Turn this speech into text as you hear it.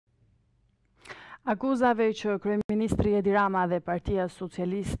Akuzave që kryeministri Edi Rama dhe Partia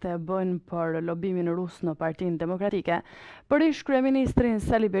Socialiste bëjnë për lobimin rus në Partinë Demokratike, për ish kryeministrin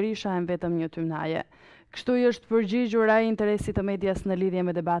Sali Berisha e vetëm një tymnaje. Kështu i është përgjigjur ai interesit të medias në lidhje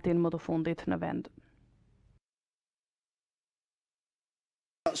me debatin më të fundit në vend.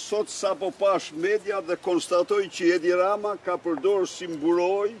 Sot sapo pash media dhe konstatoj që Edi Rama ka përdorur si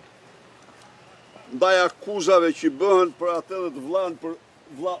mburoj ndaj akuzave që bëhen për atë dhe të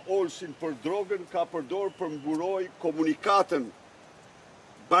vlla Olsin për drogën, ka përdorur për mburoj komunikatën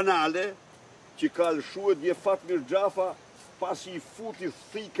banale që ka lëshuar dje Fatmir Xhafa pasi i futi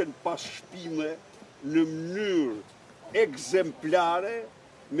thikën pas shpime në mënyrë ekzemplare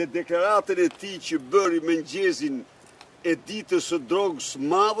me deklaratën e tij që bëri mëngjesin e ditës së drogës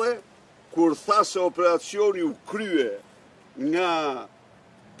madhe, kur tha se operacioni u krye nga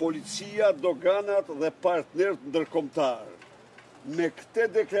policia, doganat dhe partnerët ndërkombëtar. Me këtë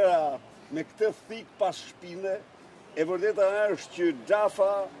deklarat, me këtë thik pas shpine, e vërteta është që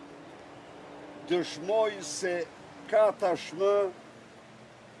Xhafa dëshmoi se ka tashmë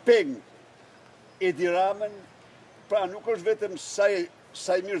peng Edi Ramën, pra nuk është vetëm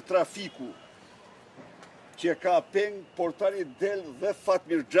Sajmir trafiku që ka peng, por tani del dhe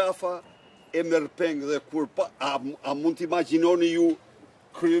Fatmir Xhafa e merr peng dhe kur a mund të imagjinoni ju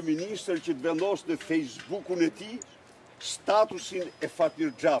kryeministër që të vendos në Facebookun e tij statusin e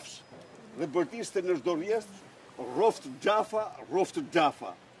Fatmir Xhafës dhe bërtiste në çdo rrjedh roft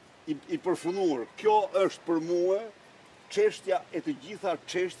Xhafa i përfunduar. Kjo është për mua çështja e të gjitha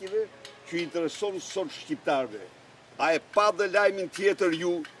çështjeve që intereson sot shqiptarëve. A e pa dhe lajmin tjetër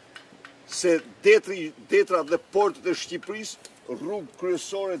ju se detra dhe portët e Shqipërisë rrugë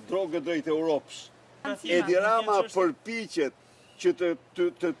kryesore droge drejt Europës. Edi Rama përpiqet që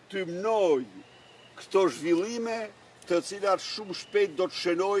të tymnoj këto zhvillime të cilat shumë shpejt do të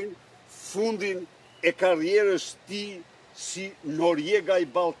shënojnë fundin e karrierës tij si Noriega i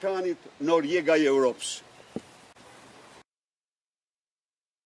Ballkanit, Noriega i Europës.